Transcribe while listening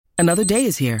Another day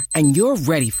is here, and you're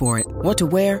ready for it. What to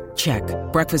wear? Check.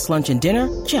 Breakfast, lunch, and dinner?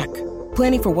 Check.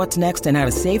 Planning for what's next and how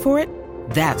to save for it?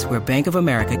 That's where Bank of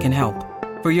America can help.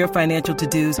 For your financial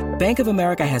to-dos, Bank of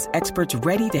America has experts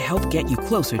ready to help get you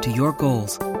closer to your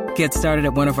goals. Get started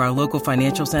at one of our local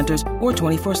financial centers or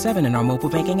 24/7 in our mobile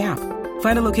banking app.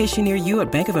 Find a location near you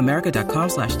at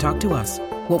bankofamerica.com/talktous.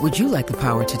 What would you like the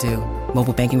power to do?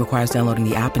 Mobile banking requires downloading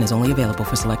the app and is only available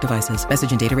for select devices.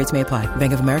 Message and data rates may apply.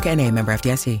 Bank of America N.A., member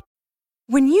FDIC.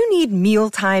 When you need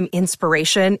mealtime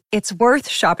inspiration, it's worth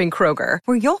shopping Kroger,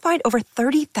 where you'll find over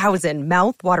 30,000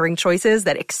 mouth-watering choices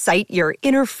that excite your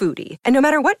inner foodie. And no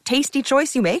matter what tasty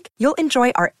choice you make, you'll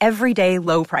enjoy our everyday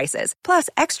low prices, plus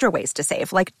extra ways to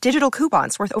save, like digital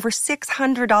coupons worth over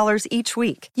 $600 each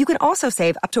week. You can also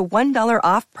save up to $1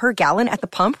 off per gallon at the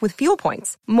pump with fuel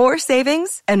points. More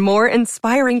savings and more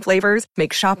inspiring flavors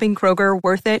make shopping Kroger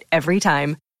worth it every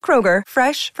time. Kroger,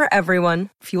 fresh for everyone.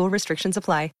 Fuel restrictions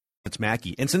apply. It's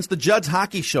Mackey. And since the Judd's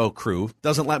Hockey Show crew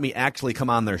doesn't let me actually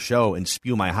come on their show and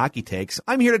spew my hockey takes,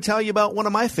 I'm here to tell you about one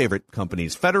of my favorite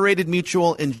companies, Federated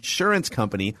Mutual Insurance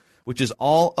Company, which is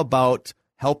all about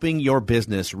helping your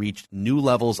business reach new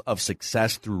levels of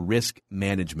success through risk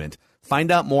management. Find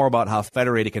out more about how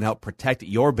Federated can help protect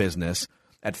your business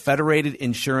at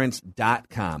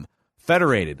federatedinsurance.com.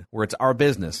 Federated, where it's our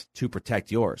business to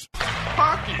protect yours.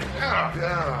 Hockey,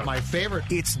 yeah. My favorite.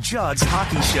 It's Judd's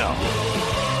Hockey Show.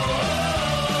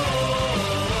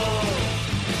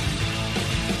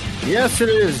 Yes, it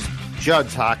is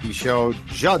Judd's Hockey Show.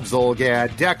 Judd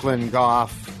Zulgad, Declan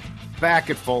Goff,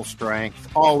 back at full strength.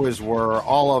 Always were.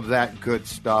 All of that good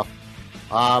stuff.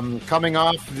 Coming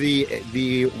off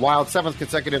the Wild 7th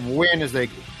consecutive win as they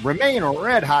remain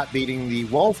red hot, beating the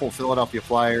woeful Philadelphia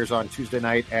Flyers on Tuesday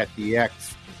night at the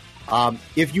X.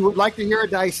 If you would like to hear a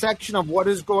dissection of what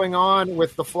is going on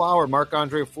with the Flower,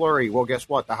 Marc-Andre Fleury, well, guess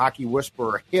what? The Hockey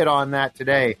Whisperer hit on that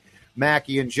today.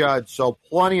 Mackey and Judd, so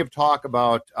plenty of talk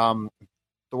about the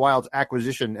Wild's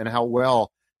acquisition and how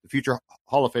well the future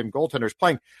Hall of Fame goaltender is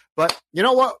playing. But you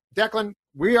know what, Declan?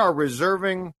 We are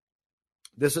reserving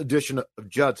this edition of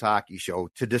Judd's Hockey Show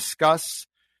to discuss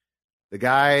the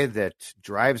guy that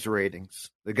drives ratings,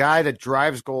 the guy that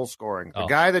drives goal scoring, the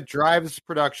guy that drives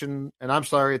production. And I'm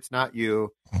sorry, it's not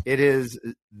you. It is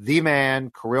the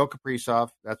man, Kirill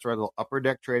Kaprizov. That's right, a little Upper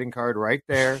Deck trading card right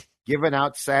there. Given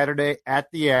out Saturday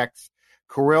at the X.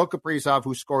 Kirill Kaprizov,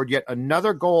 who scored yet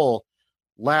another goal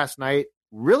last night,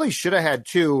 really should have had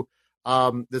two.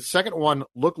 The second one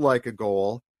looked like a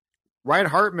goal. Ryan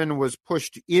Hartman was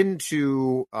pushed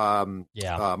into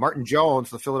Martin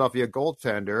Jones, the Philadelphia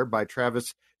goaltender, by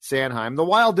Travis Sanheim. The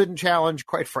Wild didn't challenge,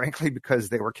 quite frankly, because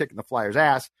they were kicking the Flyers'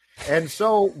 ass. And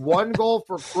so one goal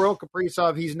for Kirill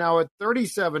Kaprizov. He's now at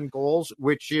 37 goals,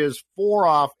 which is 4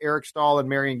 off Eric Staal and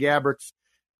Marian Gabourik's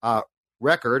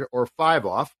record, or 5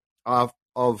 off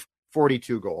of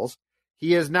 42 goals.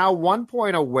 He is now 1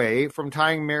 point away from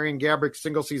tying Marian Gabourik's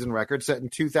single season record set in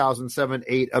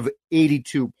 2007-8 of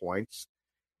 82 points,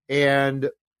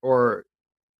 or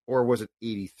was it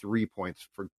 83 points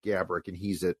for Gaborik, and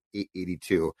he's at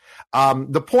 82.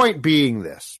 The point being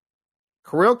this: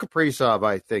 Kirill Kaprizov,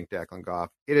 I think, Declan Goff,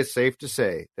 it is safe to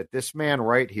say that this man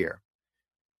right here,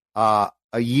 a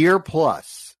year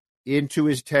plus into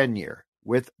his tenure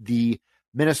with the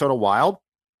Minnesota Wild,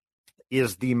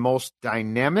 is the most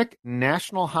dynamic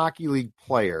National Hockey League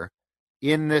player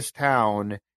in this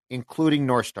town, including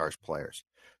North Stars players.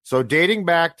 So dating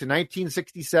back to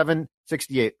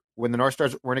 1967-68, when the North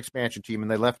Stars were an expansion team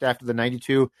and they left after the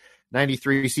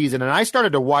 92-93 season, and I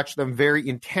started to watch them very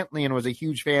intently and was a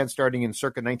huge fan starting in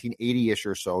circa 1980-ish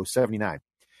or so, 79.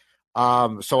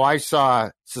 So I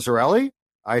saw Cicerelli,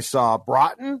 I saw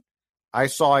Broughton, I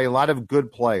saw a lot of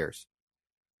good players.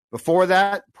 Before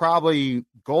that, probably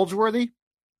Goldsworthy,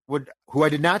 who I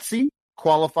did not see,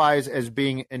 qualifies as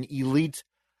being an elite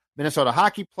Minnesota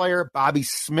hockey player. Bobby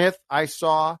Smith, I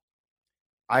saw.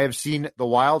 I have seen the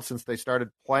Wild since they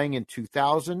started playing in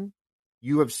 2000.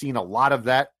 You have seen a lot of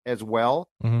that as well.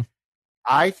 Mm-hmm.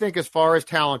 I think as far as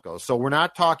talent goes, so we're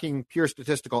not talking pure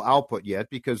statistical output yet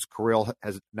because Kirill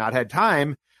has not had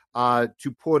time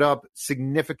to put up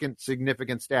significant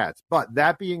stats. But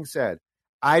that being said,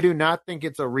 I do not think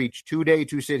it's a reach today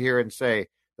to sit here and say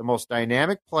the most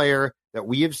dynamic player that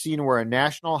we have seen wear a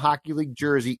National Hockey League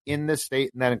jersey in this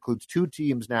state, and that includes 2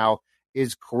 teams now,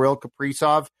 is Kirill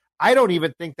Kaprizov. I don't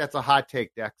even think that's a hot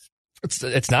take, Dex.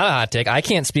 It's not a hot take. I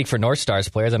can't speak for North Stars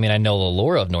players. I mean, I know the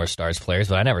lore of North Stars players,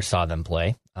 but I never saw them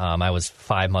play. I was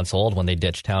 5 months old when they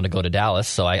ditched town to go to Dallas,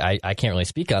 so I can't really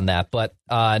speak on that. But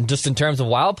just in terms of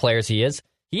Wild players, he is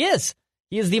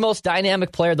the most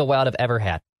dynamic player the Wild have ever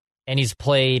had. and he's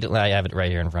played, I have it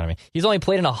right here in front of me. He's only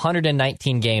played in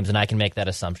 119 games, and I can make that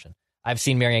assumption. I've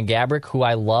seen Marian Gaborik, who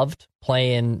I loved,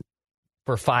 playing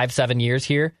for 5-7 years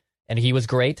here, and he was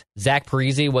great. Zach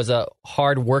Parise was a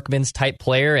hard workman's type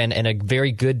player and a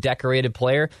very good decorated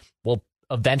player. Will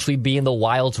eventually be in the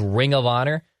Wild's Ring of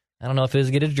Honor. I don't know if he'll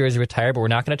get his jersey retired, but we're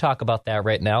not going to talk about that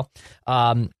right now.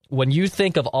 When you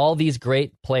think of all these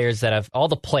great players all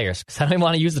the players, because I don't even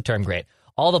want to use the term great,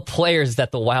 all the players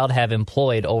that the Wild have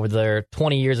employed over their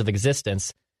 20 years of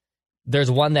existence,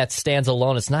 there's one that stands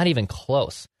alone. It's not even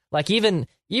close. Like even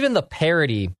the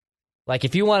parity, like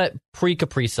if you want it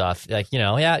pre-Kaprizov,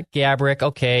 Gaborik,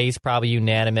 okay, he's probably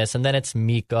unanimous, and then it's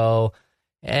Mikko,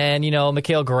 and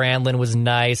Mikhail Granlund was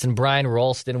nice, and Brian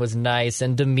Rolston was nice,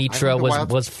 and Dimitra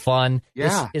was fun.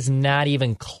 Yeah. This is not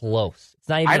even close. It's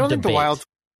not even a debate.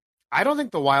 I don't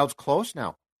think the Wild's close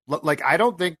now. Like, I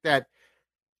don't think that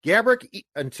Gaborik,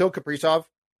 until Kaprizov,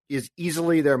 is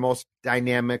easily their most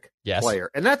dynamic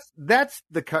player. And that's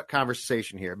the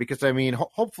conversation here, because, I mean,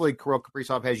 hopefully Kirill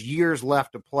Kaprizov has years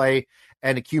left to play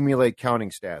and accumulate counting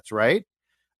stats, right?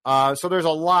 So there's a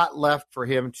lot left for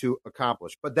him to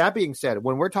accomplish. But that being said,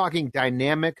 when we're talking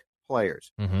dynamic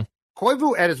players,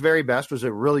 Koivu at his very best was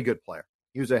a really good player.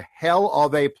 He was a hell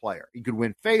of a player. He could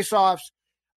win faceoffs.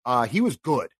 He was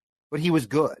good, but he was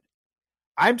good.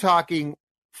 I'm talking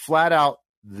flat out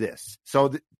this.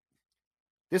 So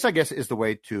this, I guess, is the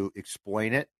way to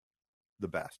explain it the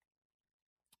best.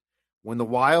 When the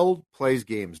Wild plays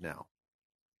games now,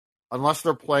 unless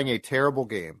they're playing a terrible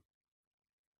game,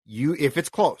 if it's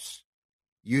close,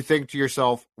 you think to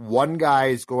yourself, one guy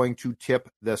is going to tip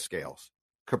the scales,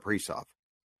 Kaprizov.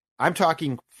 I'm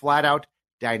talking flat out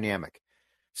dynamic.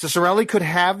 Cicerelli could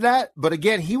have that, but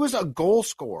again, he was a goal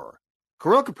scorer.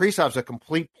 Kirill Kaprizov's a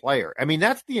complete player. I mean,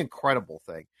 that's the incredible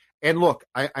thing. And look,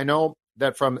 I know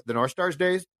that from the North Stars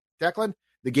days, Declan,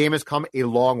 the game has come a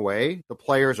long way. The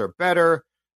players are better.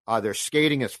 Their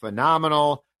skating is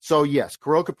phenomenal. So yes,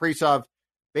 Kirill Kaprizov,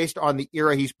 based on the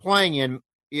era he's playing in,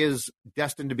 is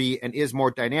destined to be and is more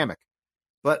dynamic.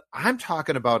 But I'm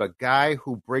talking about a guy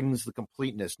who brings the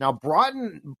completeness. Now,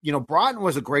 Broughton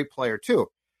was a great player too,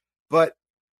 but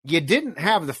you didn't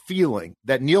have the feeling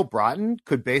that Neil Broughton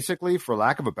could basically, for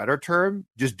lack of a better term,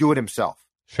 just do it himself.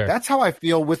 Sure. That's how I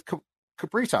feel with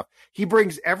Kaprizov. He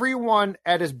brings everyone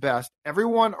at his best,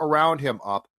 everyone around him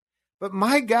up. But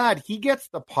my God, he gets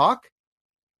the puck,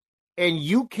 and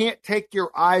you can't take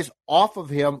your eyes off of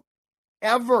him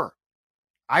ever.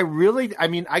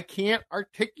 I can't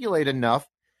articulate enough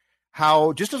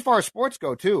how, just as far as sports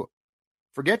go too,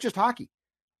 forget just hockey,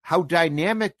 how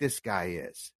dynamic this guy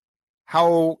is,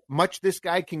 how much this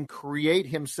guy can create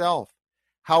himself,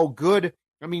 how good,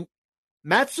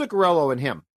 Matt Zuccarello and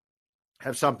him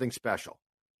have something special.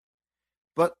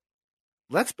 But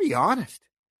let's be honest,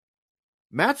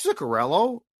 Matt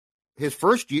Zuccarello, his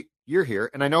first year here,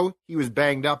 and I know he was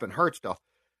banged up and hurt still,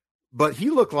 but he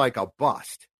looked like a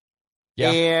bust.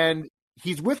 Yeah. And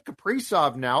he's with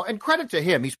Kaprizov now, and credit to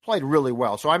him, he's played really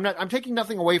well. So I'm taking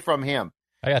nothing away from him.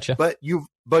 I gotcha. But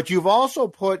you've also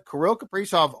put Kirill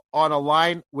Kaprizov on a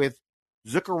line with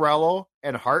Zuccarello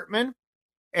and Hartman,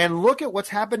 and look at what's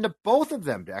happened to both of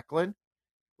them, Declan.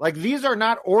 Like, these are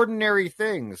not ordinary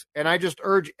things, and I just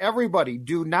urge everybody,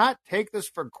 do not take this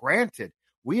for granted.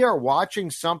 We are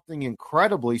watching something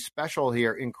incredibly special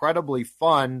here, incredibly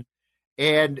fun.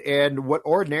 And what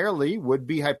ordinarily would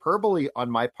be hyperbole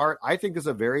on my part, I think is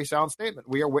a very sound statement.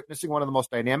 We are witnessing one of the most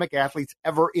dynamic athletes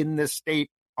ever in this state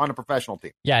on a professional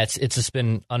team. Yeah, it's just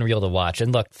been unreal to watch.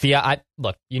 And look,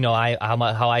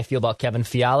 how I feel about Kevin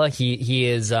Fiala. He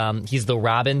is he's the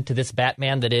Robin to this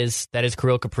Batman that is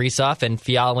Kirill Kaprizov. And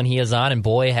Fiala, when he is on, and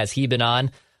boy has he been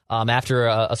on after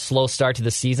a slow start to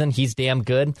the season, he's damn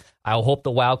good. I hope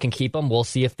the Wild can keep him. We'll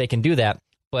see if they can do that.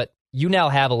 But you now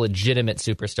have a legitimate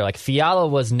superstar. Like, Fiala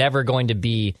was never going to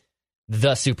be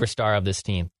the superstar of this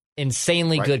team.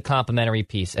 Insanely good complementary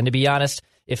piece. And to be honest,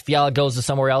 if Fiala goes to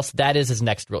somewhere else, that is his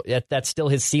next role. That's still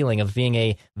his ceiling of being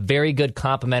a very good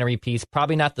complementary piece.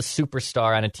 Probably not the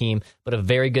superstar on a team, but a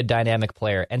very good dynamic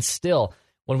player. And still,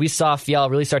 when we saw Fiala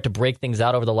really start to break things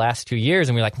out over the last 2 years,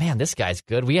 and we're like, man, this guy's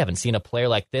good. We haven't seen a player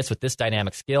like this with this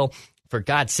dynamic skill. For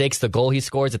God's sakes, the goal he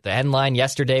scores at the end line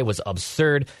yesterday was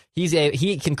absurd.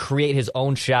 He can create his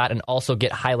own shot and also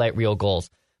get highlight reel goals.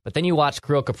 But then you watch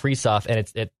Kirill Kaprizov, and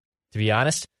to be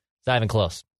honest, it's not even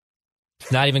close.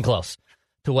 It's not even close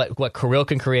to what Kirill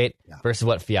can create versus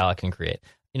what Fiala can create.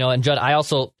 And Judd, I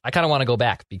kind of want to go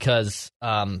back because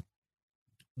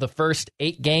the first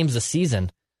 8 games of the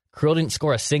season, Kirill didn't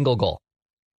score a single goal.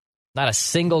 Not a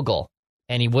single goal.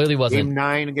 And he really wasn't. Game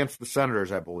 9 against the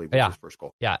Senators, I believe, was his first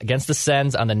goal. Yeah, against the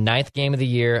Sens on the 9th game of the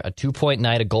year, a 2-point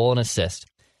night, a goal and assist.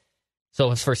 So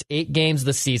his first 8 games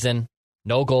this season,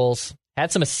 no goals.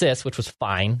 Had some assists, which was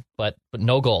fine, but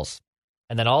no goals.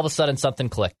 And then all of a sudden, something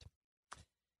clicked.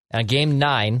 And game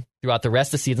 9, throughout the rest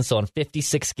of the season, so in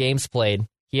 56 games played,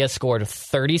 he has scored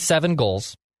 37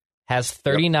 goals, has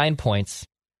 39 points,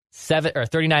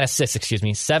 39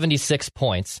 assists, 76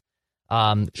 points.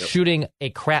 Shooting a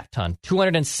crap ton,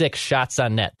 206 shots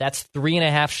on net. That's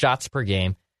 3.5 shots per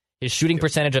game. His shooting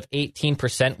percentage of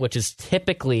 18%, which is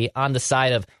typically on the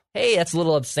side of, hey, that's a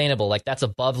little unsustainable. Like that's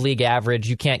above league average.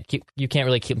 You can't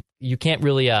really keep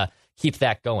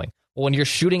that going. Well, when you're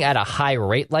shooting at a high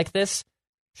rate like this,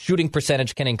 shooting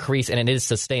percentage can increase and it is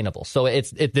sustainable. So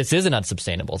this isn't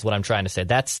unsustainable. Is what I'm trying to say.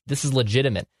 This is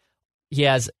legitimate. He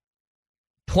has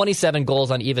 27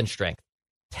 goals on even strength.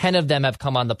 10 of them have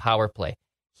come on the power play.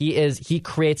 He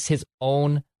creates his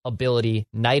own ability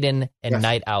night in and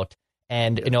night out.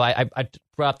 And I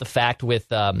brought up the fact with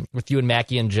you and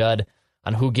Mackie and Judd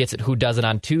on who gets it, who doesn't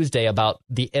on Tuesday about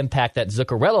the impact that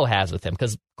Zuccarello has with him,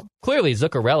 because clearly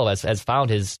Zuccarello has found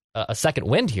his a second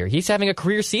wind here. He's having a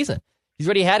career season. He's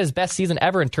already had his best season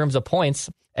ever in terms of points,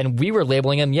 and we were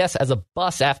labeling him as a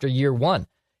bust after year 1.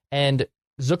 And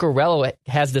Zuccarello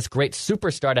has this great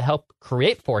superstar to help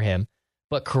create for him.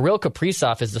 But Kirill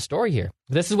Kaprizov is the story here.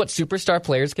 This is what superstar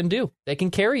players can do. They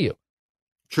can carry you.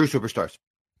 True superstars.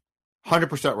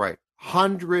 100% right.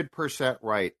 100%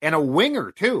 right. And a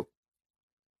winger, too.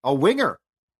 A winger,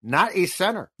 not a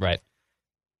center. Right.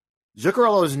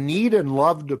 Zuccarello's need and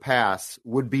love to pass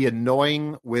would be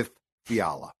annoying with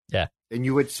Fiala. Yeah. And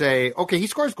you would say, okay, he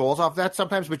scores goals off that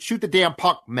sometimes, but shoot the damn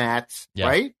puck, Mats. Yeah.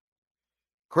 Right?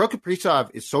 Kirill Kaprizov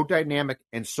is so dynamic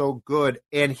and so good,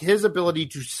 and his ability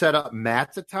to set up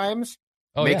Mats at times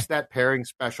makes that pairing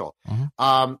special.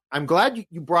 Mm-hmm. I'm glad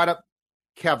you brought up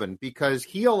Kevin, because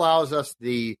he allows us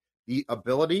the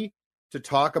ability to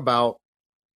talk about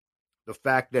the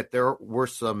fact that there were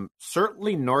some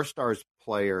certainly North Stars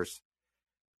players,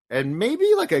 and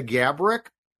maybe like a Gaborik,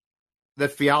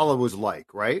 that Fiala was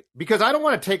like, right? Because I don't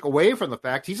want to take away from the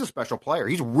fact he's a special player.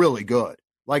 He's really good.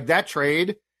 Like that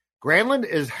trade, Granlund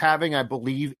is having, I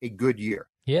believe, a good year.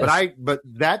 Yes. But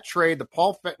that trade, the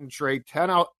Paul Fenton trade,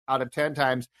 10 out of 10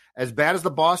 times, as bad as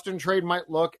the Boston trade might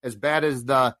look, as bad as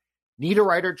the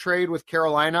Niederreiter trade with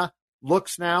Carolina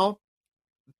looks now,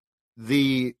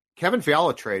 the Kevin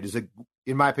Fiala trade is,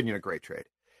 in my opinion, a great trade.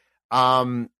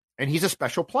 And he's a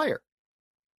special player.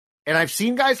 And I've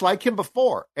seen guys like him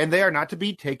before, and they are not to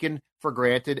be taken for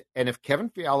granted. And if Kevin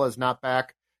Fiala is not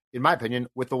back, in my opinion,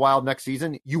 with the Wild next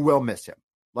season, you will miss him.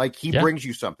 Like, he brings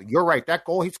you something. You're right. That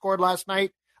goal he scored last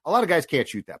night, a lot of guys can't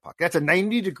shoot that puck. That's a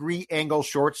 90-degree angle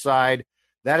short side.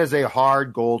 That is a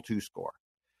hard goal to score.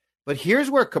 But here's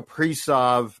where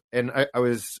Kaprizov, and I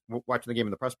was watching the game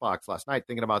in the press box last night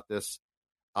thinking about this,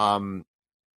 and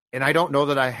I don't know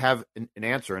that I have an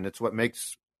answer, and it's what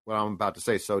makes what I'm about to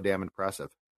say so damn impressive.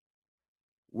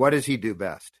 What does he do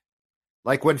best?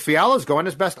 Like, when Fiala's going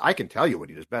his best, I can tell you what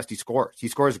he does best. He scores. He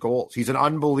scores goals. He's an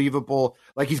unbelievable,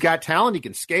 like, he's got talent. He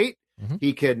can skate.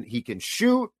 Mm-hmm. He can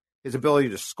shoot, his ability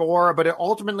to score, but it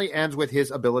ultimately ends with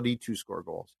his ability to score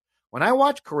goals. When I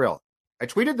watch Kirill, I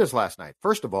tweeted this last night.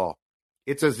 First of all,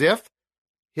 it's as if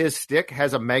his stick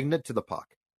has a magnet to the puck.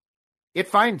 It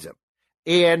finds him.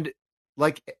 And,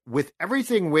 like, with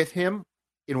everything with him,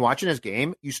 in watching his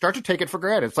game, you start to take it for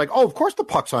granted. It's like, oh, of course the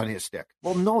puck's on his stick.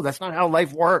 Well, no, that's not how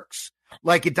life works.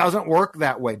 Like, it doesn't work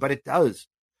that way, but it does.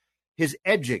 His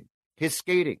edging, his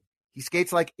skating, he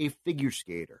skates like a figure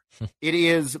skater. It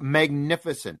is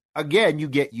magnificent. Again, you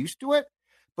get used to it,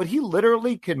 but he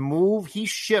literally can move. He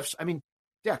shifts. I mean,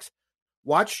 Dex,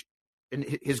 watch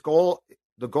his goal,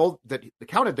 the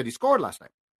counter that he scored last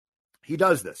night. He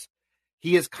does this.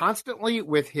 He is constantly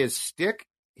with his stick,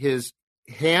 his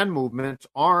hand movements,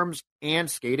 arms,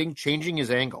 and skating, changing his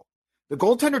angle. The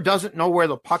goaltender doesn't know where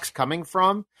the puck's coming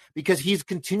from because he's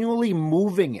continually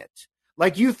moving it.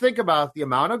 Like, you think about the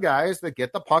amount of guys that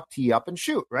get the puck, tee up, and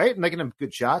shoot, right? And they can have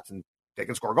good shots and they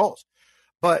can score goals.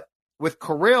 But with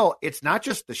Kirill, it's not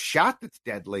just the shot that's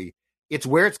deadly, it's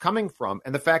where it's coming from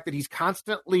and the fact that he's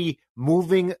constantly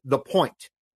moving the point.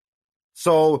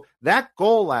 So that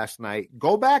goal last night,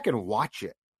 go back and watch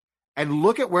it and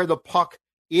look at where the puck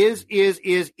is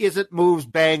it moves,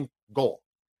 bang, goal.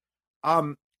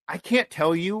 I can't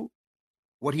tell you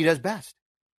what he does best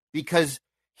because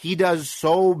he does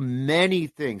so many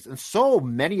things, and so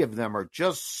many of them are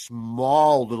just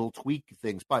small little tweak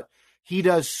things, but he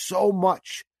does so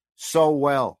much so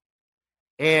well.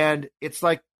 And it's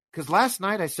like because last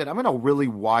night I said, I'm going to really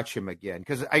watch him again.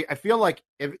 Because I feel like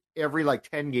every like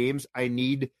 10 games I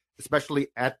need, especially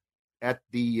at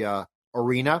the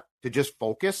arena, to just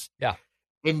focus. Yeah.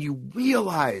 And you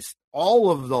realize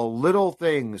all of the little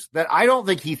things that I don't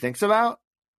think he thinks about,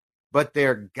 but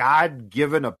they're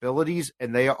God-given abilities,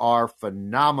 and they are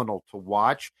phenomenal to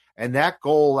watch. And that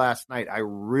goal last night, I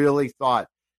really thought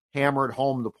hammered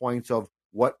home the points of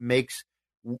what's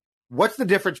the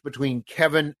difference between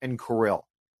Kevin and Kirill.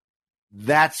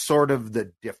 That's sort of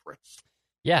the difference.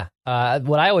 Yeah.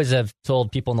 What I always have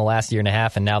told people in the last year and a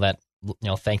half, and now that,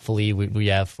 thankfully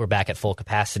we're back at full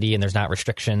capacity and there's not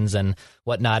restrictions and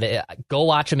whatnot, go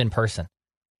watch him in person.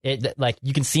 Like,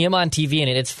 you can see him on TV and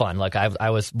it's fun. Like, I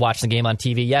was watching the game on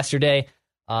TV yesterday,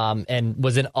 and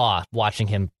was in awe watching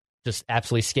him just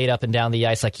absolutely skate up and down the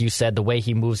ice, like you said, the way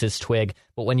he moves his twig.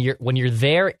 But when you're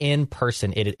there in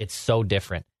person, it's so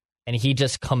different, and he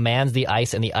just commands the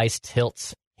ice, and the ice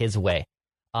tilts his way.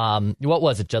 What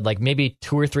was it, Judd? Like maybe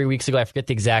 2 or 3 weeks ago, I forget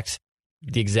the exact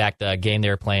game they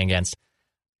were playing against.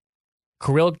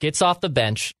 Kirill gets off the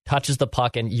bench, touches the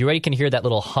puck, and you already can hear that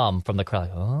little hum from the crowd.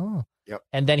 Like, oh. Yep.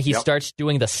 And then he starts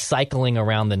doing the cycling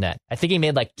around the net. I think he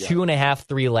made like 2.5,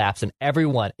 3 laps, and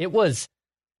everyone,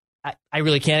 I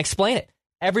really can't explain it.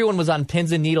 Everyone was on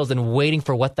pins and needles and waiting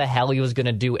for what the hell he was going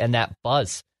to do, and that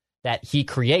buzz that he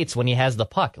creates when he has the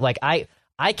puck. Like, I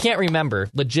can't remember,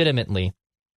 legitimately.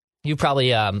 You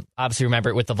probably obviously remember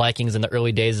it with the Vikings in the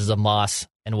early days of Moss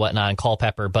and whatnot and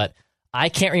Culpepper, but I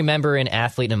can't remember an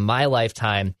athlete in my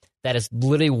lifetime that is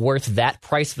literally worth that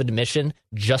price of admission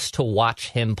just to watch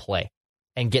him play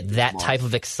and get that type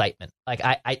of excitement. Like,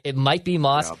 it might be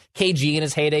Moss. Yep. KG in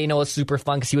his heyday, was super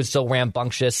fun because he was so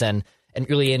rambunctious and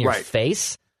really in your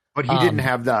face. But he didn't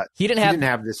have that. He didn't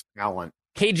have this talent.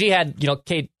 KG had,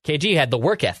 KG had the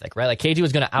work ethic, right? Like, KG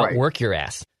was going to outwork your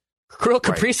ass. Kirill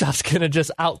Kaprizov's going to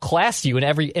just outclass you in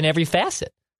every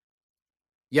facet.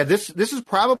 Yeah, this is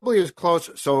probably as close.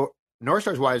 So North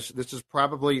Stars wise, this is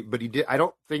probably, but I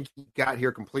don't think he got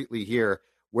here completely here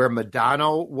where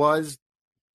Modano was.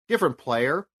 Different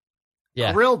player.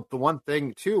 Yeah. Kirill, the one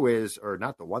thing too is, or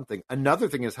not the one thing, another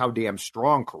thing is how damn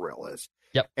strong Kirill is.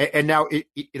 Yep. And now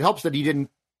it helps that he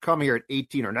didn't come here at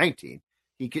 18 or 19.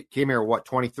 He came here at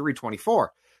 23,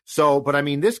 24. So, but I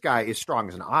mean, this guy is strong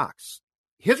as an ox.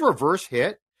 His reverse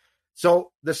hit.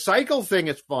 So the cycle thing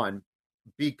is fun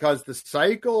because the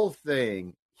cycle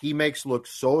thing he makes look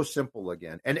so simple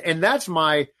again. And that's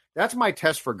my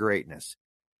test for greatness.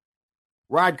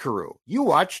 Rod Carew. You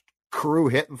watched Carew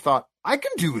hit and thought, I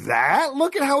can do that.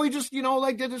 Look at how he just,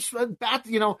 did this bat,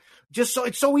 just so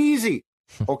it's so easy.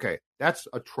 Okay, that's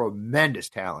a tremendous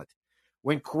talent.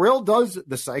 When Kirill does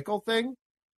the cycle thing,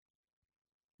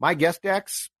 my guess,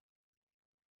 Dex,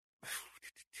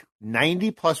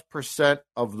 90+%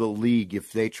 of the league,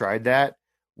 if they tried that,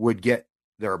 would get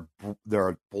their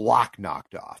block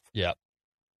knocked off. Yeah.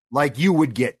 Like, you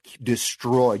would get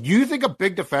destroyed. You think a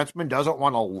big defenseman doesn't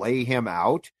want to lay him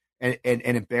out and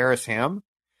embarrass him?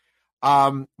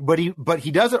 But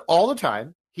he does it all the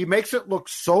time. He makes it look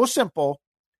so simple.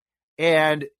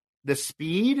 And the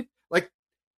speed, like,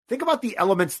 think about the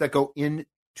elements that go into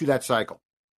that cycle.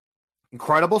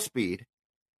 Incredible speed,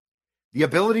 the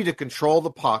ability to control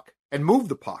the puck and move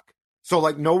the puck so,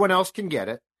 like, no one else can get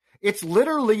it. It's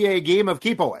literally a game of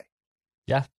keep away.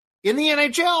 Yeah. In the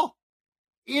NHL,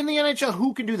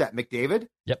 who can do that? McDavid?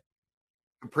 Yep.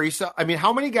 Kaprizov? I mean,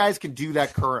 how many guys can do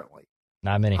that currently?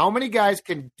 Not many. How many guys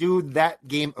can do that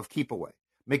game of keep away?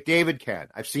 McDavid can.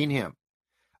 I've seen him.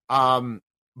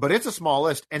 But it's a small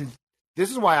list. And this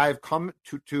is why I've come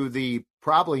to the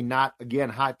probably not, again,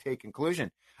 hot take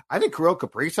conclusion. I think Kirill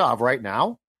Kaprizov right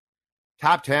now,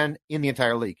 top 10 in the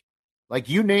entire league. Like,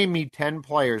 you name me 10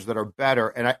 players that are better,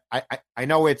 and I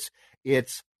know it's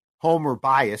homer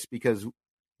bias because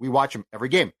we watch them every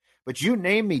game. But you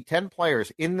name me 10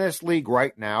 players in this league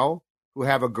right now who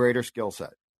have a greater skill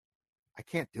set. I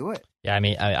can't do it. Yeah, I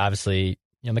mean, obviously,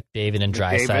 McDavid and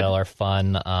Draisaitl are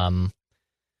fun.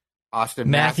 Austin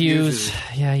Matthews,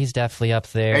 yeah, he's definitely up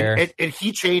there. And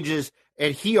he changes,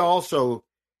 and he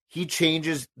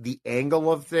changes the angle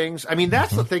of things. I mean,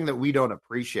 that's the thing that we don't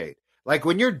appreciate. Like,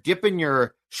 when you're dipping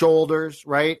your shoulders,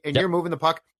 right, and you're moving the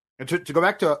puck, and to go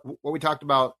back to what we talked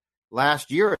about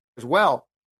last year as well,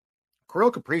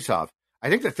 Kirill Kaprizov, I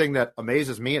think the thing that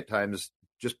amazes me at times,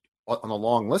 just on the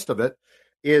long list of it,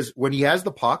 is when he has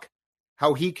the puck,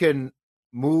 how he can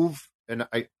move, and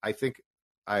I think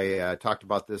I talked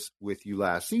about this with you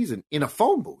last season, in a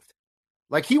phone booth.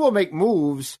 Like, he will make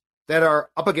moves that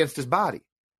are up against his body.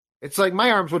 It's like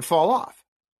my arms would fall off.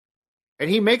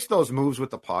 And he makes those moves with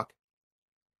the puck,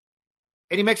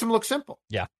 and he makes them look simple.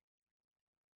 Yeah.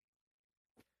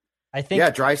 I think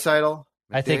Draisaitl.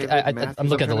 I think I'm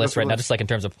looking at the list right now, just like in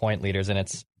terms of point leaders, and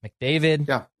it's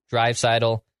McDavid,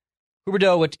 Draisaitl,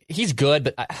 Huberdeau, which he's good,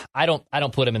 but I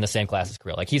don't put him in the same class as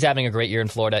Kirill. Like, he's having a great year in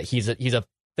Florida. He's a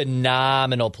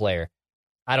phenomenal player.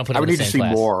 I don't put him in the same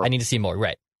class. More. I need to see more.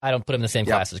 Right. I don't put him in the same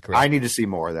class as Kirill. I need to see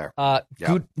more there.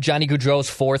 Johnny Gaudreau's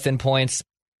fourth in points.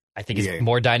 I think he's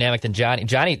more dynamic than Johnny.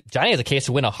 Johnny has a case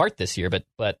to win a Hart this year,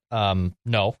 but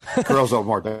no. Kirill's a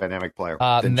more dynamic player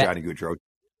than Johnny Gaudreau.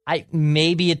 I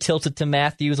maybe it tilted to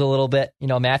Matthews a little bit. You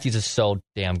know, Matthews is so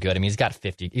damn good. I mean, he's got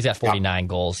 49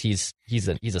 goals. He's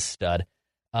a stud.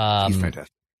 He's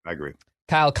fantastic. I agree.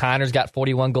 Kyle Connor's got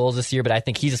 41 goals this year, but I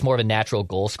think he's just more of a natural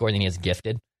goal scorer than he is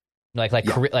gifted. Like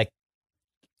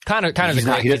Connor's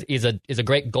is a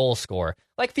great goal scorer.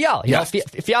 Like Fiala.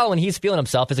 Fiala, when he's feeling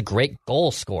himself, is a great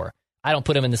goal scorer. I don't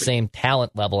put him in the same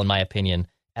talent level, in my opinion,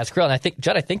 as Kirill. And I think,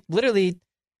 Judd, literally,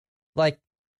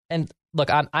 and look,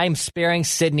 I'm sparing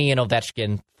Sidney and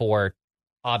Ovechkin for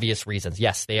obvious reasons.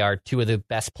 Yes, they are two of the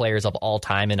best players of all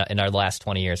time in our last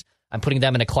 20 years. I'm putting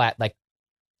them in a class, like,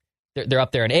 they're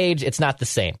up there in age. It's not the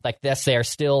same. Like, yes, they are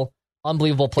still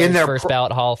unbelievable players, first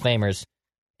ballot Hall of Famers.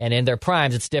 And in their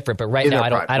primes, it's different. But right now,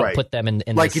 I don't put them in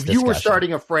like this if you were discussion.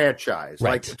 starting a franchise,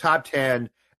 like the top 10,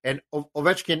 and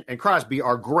Ovechkin and Crosby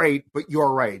are great, but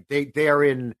you're right. They are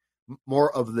in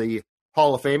more of the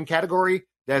Hall of Fame category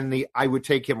than I would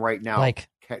take him right now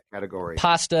category.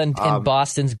 Pasta in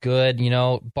Boston's good. You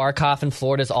know, Barkov in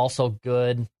Florida's also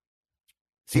good.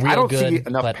 See, I don't see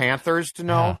enough Panthers to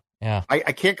know. Yeah.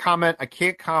 I can't comment. I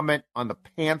can't comment on the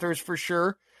Panthers for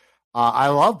sure. I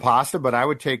love Pasta, but I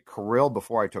would take Kirill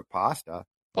before I took Pasta.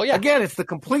 Oh, yeah. Again, it's the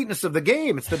completeness of the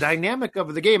game. It's the dynamic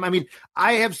of the game. I mean,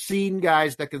 I have seen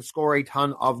guys that can score a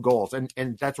ton of goals,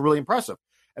 and that's really impressive.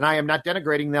 And I am not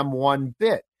denigrating them one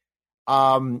bit.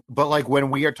 But like when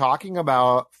we are talking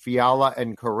about Fiala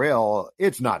and Kirill,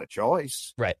 it's not a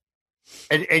choice. Right.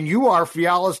 And you are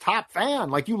Fiala's top fan.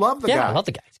 Like, you love the guy. Yeah, I love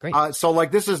the guy. It's great. So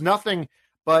like, this is nothing,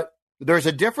 but there's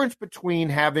a difference between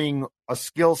having a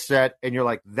skill set and you're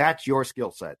like, that's your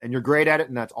skill set and you're great at it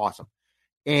and that's awesome.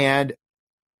 And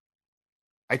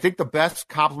I think the best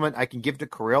compliment I can give to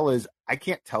Kirill is I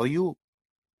can't tell you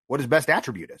what his best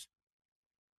attribute is.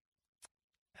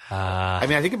 I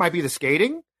mean, I think it might be the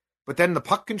skating, but then the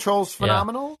puck control's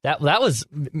phenomenal. Yeah. That was,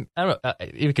 I don't know,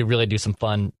 we could really do some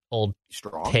fun old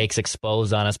takes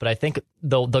exposed on us, but I think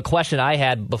the question I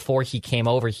had before he came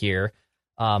over here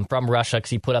from Russia, because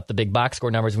he put up the big box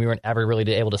score numbers and we weren't ever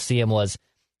really able to see him, was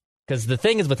because the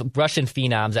thing is with Russian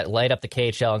phenoms that light up the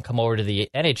KHL and come over to the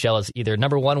NHL is either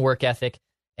number one, work ethic,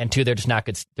 and two, they're just not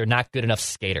good. They're not good enough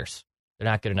skaters. They're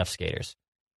not good enough skaters.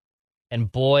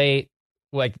 And boy,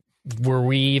 like, were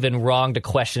we even wrong to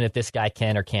question if this guy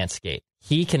can or can't skate?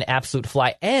 He can absolute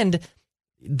fly. And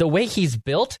the way he's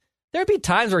built, there'd be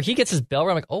times where he gets his bell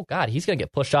rung, like, oh God, he's going to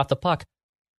get pushed off the puck.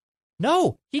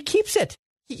 No, he keeps it.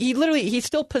 He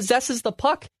still possesses the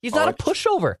puck. He's not a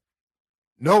pushover.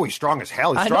 No, he's strong as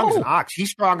hell. He's strong as an ox. He's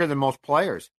stronger than most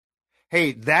players.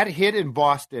 Hey, that hit in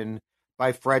Boston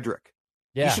by Frederick,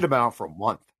 he should have been out for a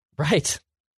month. Right.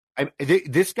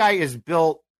 This guy is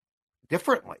built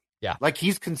differently. Yeah. Like,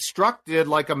 he's constructed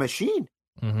like a machine.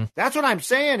 Mm-hmm. That's what I'm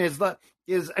saying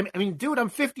I mean, dude, I'm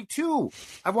 52.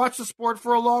 I've watched the sport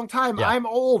for a long time. Yeah. I'm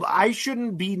old. I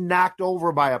shouldn't be knocked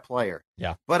over by a player.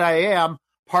 Yeah. But I am,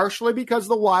 partially because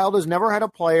the Wild has never had a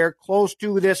player close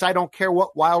to this. I don't care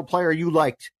what Wild player you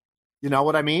liked. You know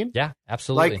what I mean? Yeah,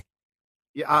 absolutely.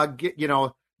 Like,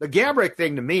 the Gabrick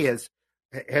thing to me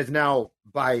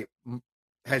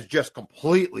has just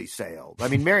completely sailed. I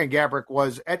mean, Marian Gaborik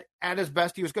was at his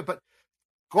best. He was good, but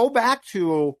go back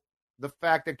to the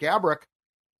fact that Gaborik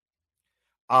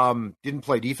didn't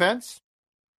play defense.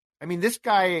 I mean, this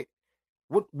guy,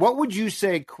 what would you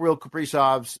say Kirill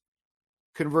Kaprizov's,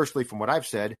 conversely from what I've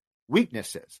said,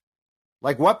 weakness is?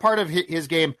 Like, what part of his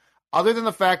game, other than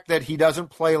the fact that he doesn't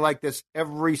play like this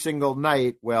every single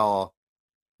night? Well,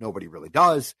 nobody really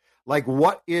does. Like,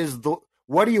 what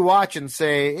do you watch and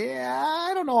say, yeah,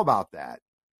 I don't know about that?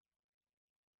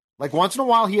 Like, once in a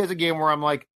while, he has a game where I'm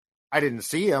like, I didn't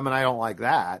see him, and I don't like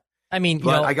that. I mean,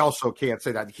 but I also can't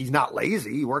say that he's not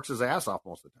lazy. He works his ass off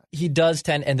most of the time. He does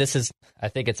tend, and this is, I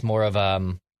think it's more of,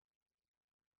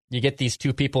 you get these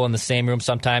two people in the same room.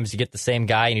 Sometimes you get the same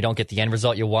guy, and you don't get the end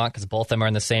result you want because both of them are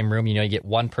in the same room. You know, you get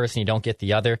one person, you don't get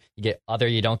the other. You get other,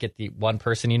 you don't get the one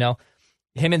person, you know.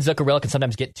 Him and Zuccarello can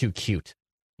sometimes get too cute,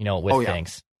 with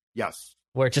things. Yes.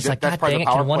 Where it's just like, God dang it,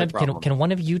 can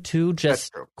one of you two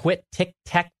just quit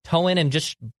tic-tac-toeing and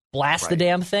just blast the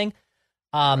damn thing?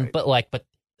 But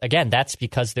again, that's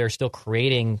because they're still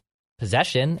creating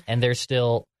possession and they're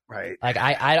still like,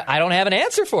 I don't have an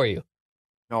answer for you.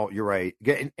 No, you're right.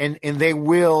 And they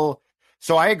will.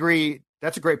 So I agree.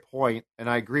 That's a great point, and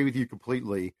I agree with you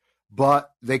completely.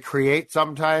 But they create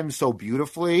sometimes so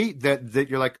beautifully that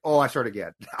you're like, oh, I start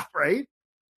again, right?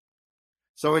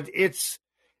 So it's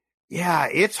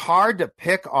hard to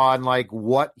pick on like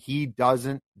what he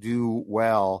doesn't do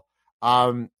well.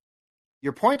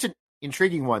 Your point's an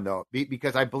intriguing one though,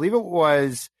 because I believe it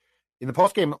was in the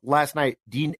postgame last night,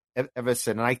 Dean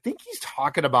Evison, and I think he's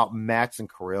talking about Matz and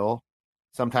Kirill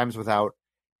sometimes without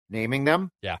naming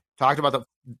them. Yeah, talked about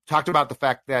the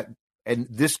fact that, and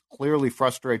this clearly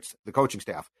frustrates the coaching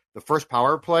staff. The first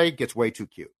power play gets way too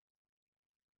cute.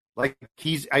 Like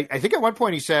I think at one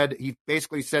point he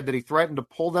basically said that he threatened to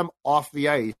pull them off the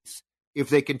ice if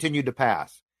they continued to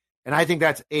pass. And I think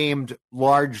that's aimed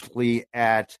largely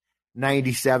at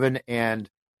 97 and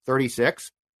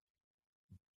 36.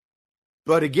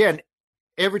 But again,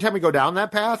 every time we go down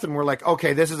that path and we're like,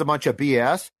 okay, this is a bunch of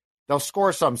BS, they'll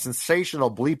score some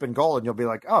sensational bleeping goal and you'll be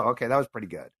like, oh, okay, that was pretty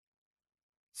good.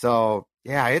 So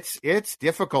yeah, it's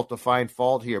difficult to find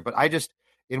fault here. But I just,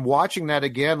 in watching that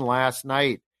again last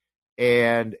night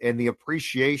and the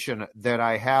appreciation that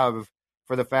I have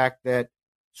for the fact that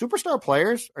superstar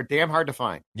players are damn hard to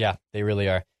find. Yeah, they really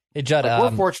are. Hey, Judd,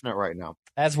 we're fortunate right now.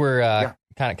 As we're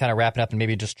kind of wrapping up and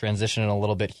maybe just transitioning a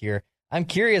little bit here, I'm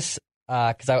curious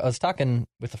because I was talking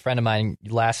with a friend of mine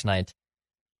last night,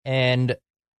 and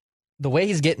the way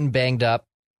he's getting banged up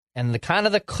and the kind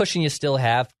of the cushion you still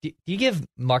have, do you give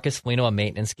Marcus Foligno a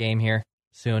maintenance game here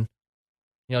soon?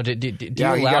 You know, do he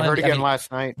got hurt again last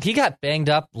night. He got banged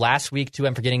up last week too.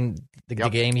 I'm forgetting the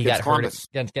game he got hurt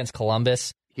against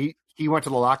Columbus. He went to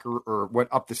the locker or went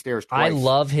up the stairs twice. I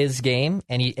love his game,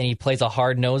 and he plays a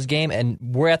hard-nosed game, and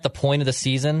we're at the point of the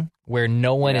season where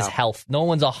no one is healthy. No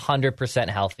one's 100%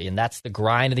 healthy, and that's the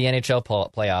grind of the NHL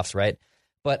playoffs, right?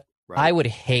 But I would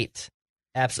hate,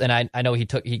 and I know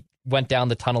he went down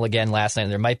the tunnel again last night,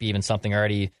 and there might be even something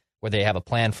already where they have a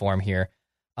plan for him here.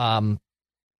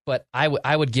 But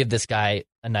I would give this guy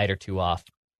a night or two off.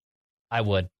 I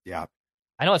would. Yeah.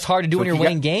 I know it's hard to do when you're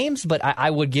winning games, but I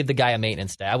would give the guy a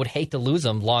maintenance day. I would hate to lose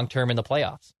him long-term in the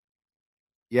playoffs.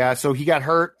 Yeah, so he got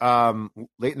hurt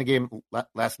late in the game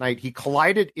last night. He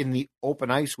collided in the open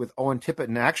ice with Owen Tippett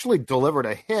and actually delivered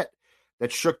a hit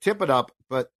that shook Tippett up,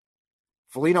 but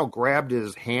Foligno grabbed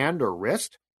his hand or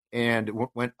wrist and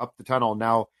went up the tunnel.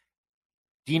 Now,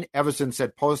 Dean Evison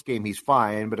said post-game he's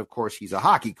fine, but of course he's a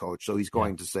hockey coach, so he's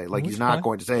going to say, he's not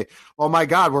going to say, oh my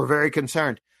God, we're very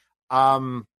concerned.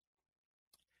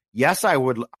 Yes, I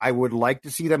would like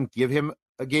to see them give him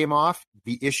a game off.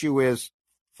 The issue is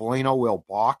Foligno will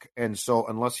balk, and so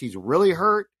unless he's really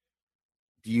hurt,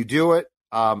 do you do it?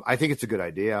 I think it's a good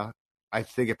idea. I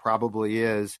think it probably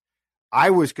is. I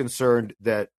was concerned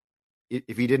that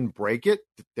if he didn't break it,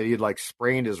 that he'd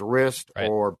sprained his wrist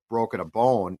or broken a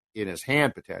bone in his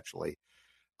hand potentially.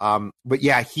 But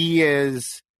yeah, he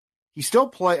still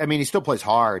plays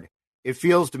hard. It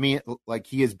feels to me like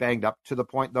he is banged up to the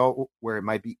point, though, where it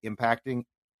might be impacting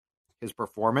his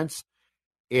performance.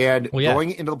 And going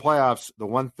into the playoffs, the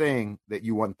one thing that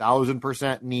you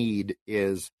 1,000% need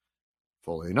is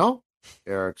Foligno,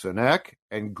 Eriksson Ek,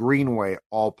 and Greenway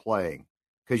all playing.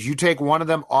 Because you take one of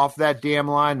them off that damn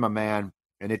line, my man,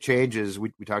 and it changes.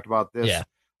 We talked about this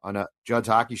on a Judd's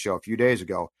Hockey Show a few days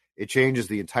ago. It changes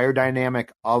the entire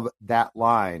dynamic of that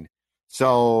line.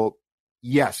 So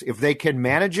yes, if they can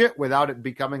manage it without it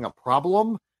becoming a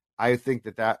problem, I think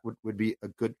that would be a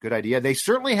good idea. They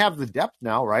certainly have the depth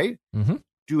now, right? Mm-hmm.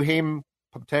 Duhaime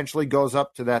potentially goes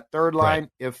up to that third line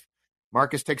if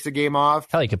Marcus takes a game off.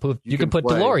 Hell, you could put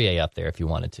Delorier up there if you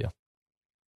wanted to.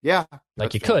 Yeah,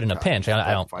 you could in a pinch.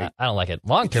 I don't like it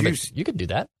long term, but you could do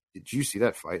that. Did you see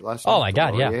that fight last night? Oh my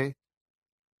God,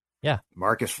 yeah.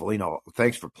 Marcus Foligno,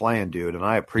 thanks for playing, dude, and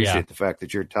I appreciate the fact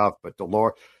that you're tough. But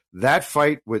that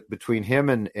fight between him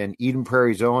and Eden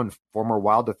Prairie's own former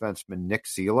Wild defenseman Nick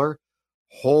Seeler,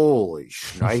 holy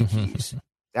shnikes.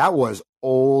 That was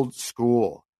old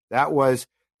school. That was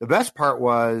the best part.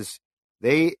 Was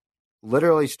they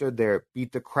literally stood there,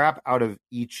 beat the crap out of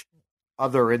each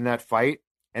other in that fight,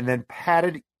 and then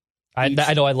patted I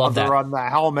know, I love that on the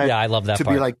helmet. Yeah, I love that to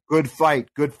part. Be like, good fight,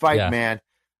 man.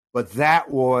 But that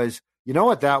was, you know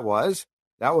what that was?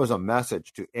 That was a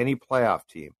message to any playoff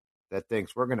team that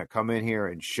thinks we're going to come in here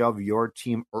and shove your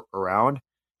team around.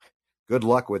 Good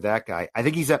luck with that guy. I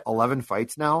think he's at 11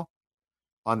 fights now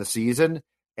on the season.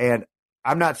 And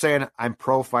I'm not saying I'm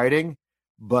pro fighting,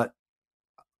 but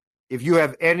if you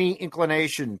have any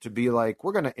inclination to be like,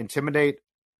 we're going to intimidate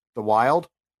the Wild,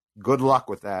 good luck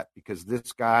with that, because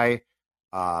this guy,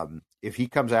 if he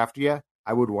comes after you,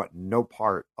 I would want no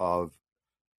part of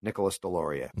Nicholas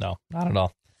Deslauriers. No, not at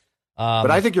all.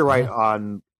 But I think you're right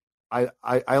on.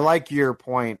 I like your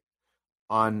point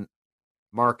on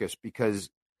Marcus because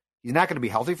he's not going to be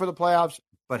healthy for the playoffs,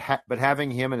 but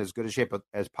having him in as good a shape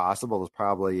as possible is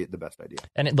probably the best idea.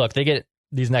 And look, they get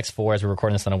these next 4 as we're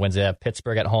recording this on a Wednesday. They have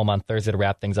Pittsburgh at home on Thursday to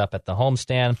wrap things up at the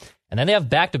homestand, and then they have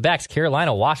back-to-backs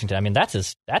Carolina, Washington. I mean, that's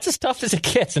as tough as it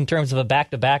gets in terms of a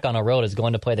back-to-back on a road is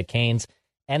going to play the Canes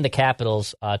and the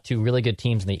Capitals, 2 really good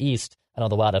teams in the East. I know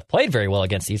the Wild have played very well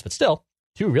against the East, but still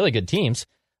 2 really good teams.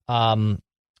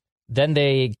 Then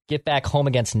they get back home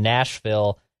against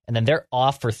Nashville, and then they're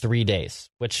off for 3 days,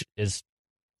 which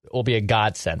will be a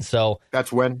godsend. So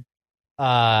that's when what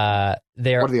are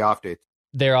the off dates?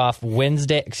 They're off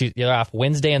Wednesday. They're off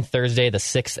Wednesday and Thursday, the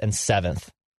 6th and 7th.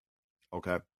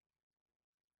 Okay.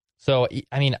 So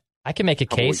I mean, I can make a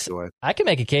case. I can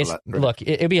make a case. Look,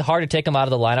 it'd be hard to take them out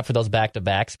of the lineup for those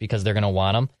back-to-backs because they're going to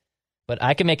want them. But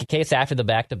I can make a case after the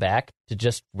back-to-back to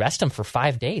just rest them for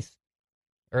 5 days.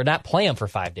 Or not play them for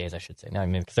 5 days, I should say. No, I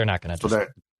mean, because they're not going to.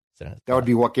 So that would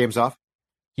be what games off?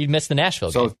 He'd miss the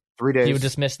Nashville game. So 3 days. He would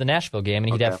just miss the Nashville game,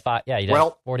 and he'd have 5. Yeah, he'd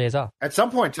have 4 days off. At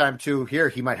some point in time, too, here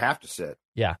he might have to sit.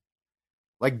 Yeah.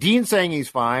 Like Dean saying he's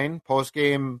fine post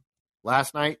game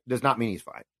last night does not mean he's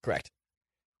fine. Correct.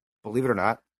 Believe it or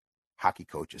not, hockey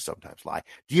coaches sometimes lie.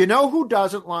 Do you know who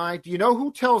doesn't lie? Do you know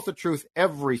who tells the truth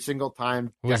every single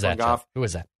time? Who is that? Jeff? Who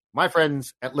is that? My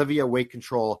friends at Livia Weight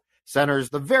Control Centers,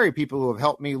 the very people who have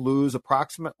helped me lose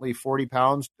approximately 40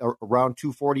 pounds, around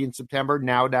 240 in September,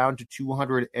 now down to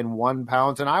 201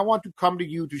 pounds. And I want to come to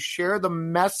you to share the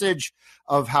message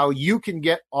of how you can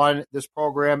get on this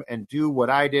program and do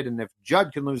what I did. And if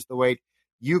Judd can lose the weight,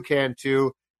 you can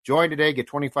too. Join today, get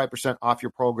 25% off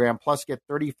your program, plus get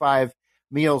 35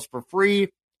 meals for free.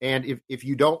 And if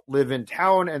you don't live in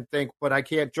town and think, but I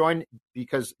can't join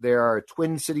because they are a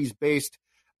Twin Cities-based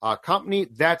company,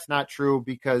 that's not true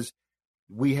because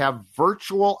we have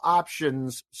virtual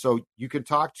options. So you can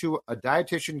talk to a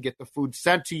dietitian, get the food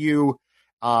sent to you.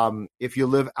 If you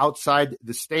live outside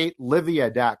the state,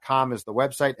 Livia.com is the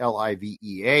website,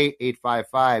 Livea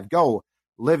 855-GO.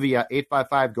 Livia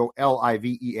 855-GO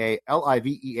Livea,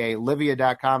 Livea,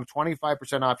 Livia.com,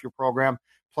 25% off your program,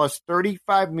 plus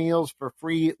 35 meals for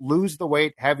free. Lose the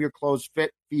weight, have your clothes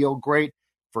fit, feel great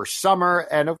for summer.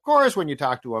 And of course, when you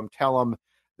talk to them, tell them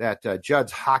that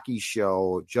Judd's Hockey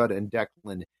Show, Judd and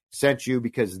Declan, sent you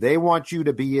because they want you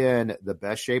to be in the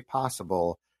best shape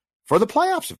possible for the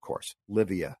playoffs, of course.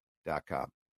 Livia.com.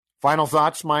 Final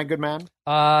thoughts, my good man?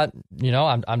 I'm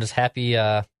just happy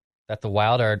that the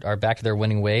Wild are back to their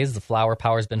winning ways. The Flower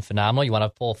Power has been phenomenal. You want a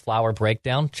full Flower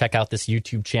breakdown? Check out this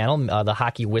YouTube channel. The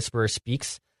Hockey Whisperer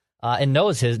speaks and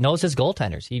knows his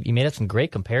goaltenders. He made up some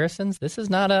great comparisons. This is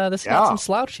not some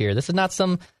slouch here. This is not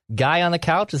some guy on the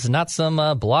couch. This is not some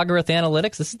blogger with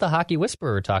analytics. This is the Hockey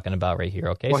Whisperer we're talking about right here.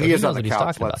 Okay, well, so he is knows on the what he's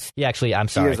couch. talking about. He actually, I'm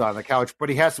sorry, he is on the couch, but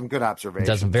he has some good observations.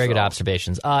 He does some very good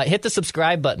observations. Hit the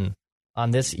subscribe button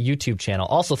on this YouTube channel.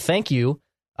 Also, thank you.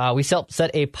 We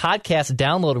set a podcast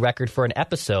download record for an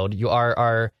episode.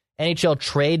 Our NHL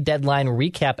trade deadline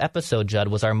recap episode, Judd,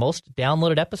 was our most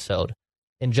downloaded episode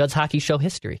in Judd's Hockey Show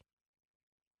history.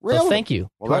 Really? So thank you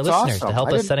to our listeners to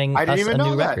help us setting us a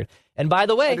new record. And by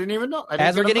the way, I didn't even know.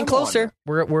 As we're getting closer,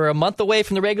 we're a month away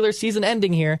from the regular season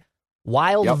ending here.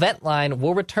 Wild Vent Line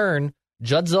will return.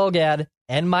 Judd Zulgad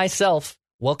and myself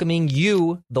welcoming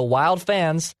you, the Wild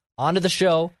fans, onto the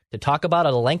show to talk about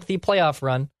a lengthy playoff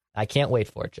run. I can't wait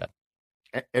for it, Judd.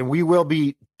 And we will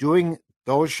be doing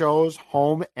those shows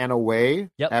home and away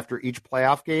after each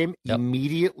playoff game,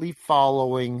 immediately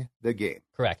following the game.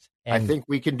 Correct. And I think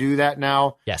we can do that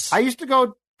now. Yes. I used to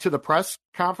go to the press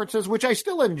conferences, which I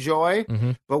still enjoy,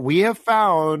 but we have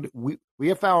found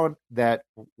that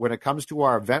when it comes to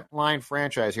our Vent Line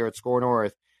franchise here at Score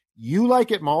North, you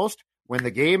like it most when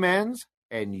the game ends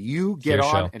and you get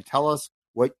on and tell us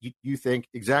what you think.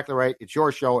 Exactly right. It's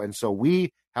your show. And so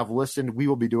we have listened. We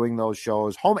will be doing those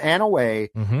shows home and away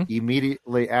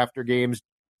immediately after games.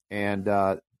 And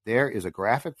there is a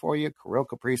graphic for you. Kirill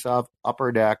Kaprizov,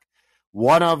 Upper Deck,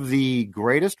 one of the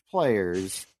greatest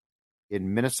players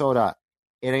in Minnesota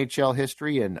NHL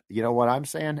history. And you know what I'm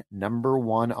saying? Number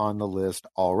one on the list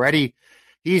already.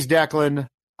 He's Declan.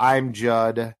 I'm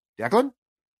Judd. Declan?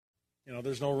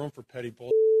 There's no room for petty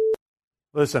bull.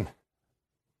 Listen,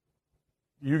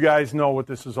 you guys know what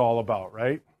this is all about,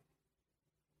 right?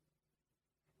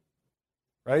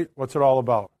 Right? What's it all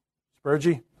about?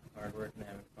 Spurgey? Hard work and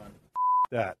having fun.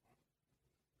 That.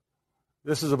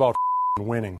 This is about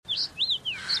winning.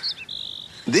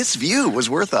 This view was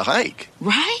worth a hike.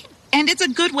 Right? And it's a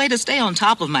good way to stay on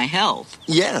top of my health.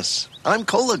 Yes, I'm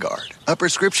Cologuard, a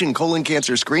prescription colon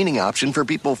cancer screening option for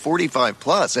people 45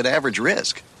 plus at average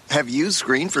risk. Have you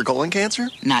screened for colon cancer?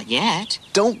 Not yet.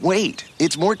 Don't wait.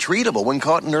 It's more treatable when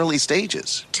caught in early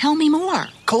stages. Tell me more.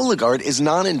 Cologuard is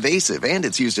non-invasive and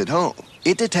it's used at home.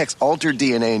 It detects altered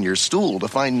DNA in your stool to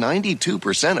find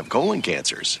 92% of colon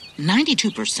cancers.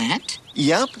 92%?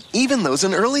 Yep, even those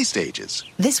in early stages.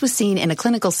 This was seen in a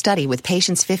clinical study with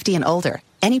patients 50 and older.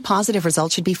 Any positive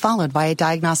result should be followed by a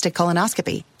diagnostic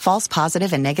colonoscopy. False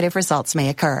positive and negative results may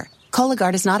occur.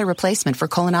 Cologuard is not a replacement for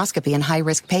colonoscopy in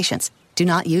high-risk patients. Do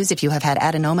not use if you have had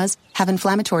adenomas, have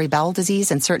inflammatory bowel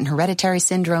disease and certain hereditary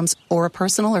syndromes, or a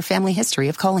personal or family history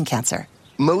of colon cancer.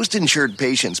 Most insured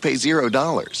patients pay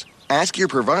 $0. Ask your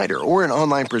provider or an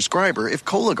online prescriber if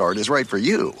Cologuard is right for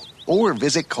you, or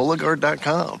visit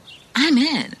Cologuard.com. I'm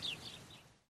in.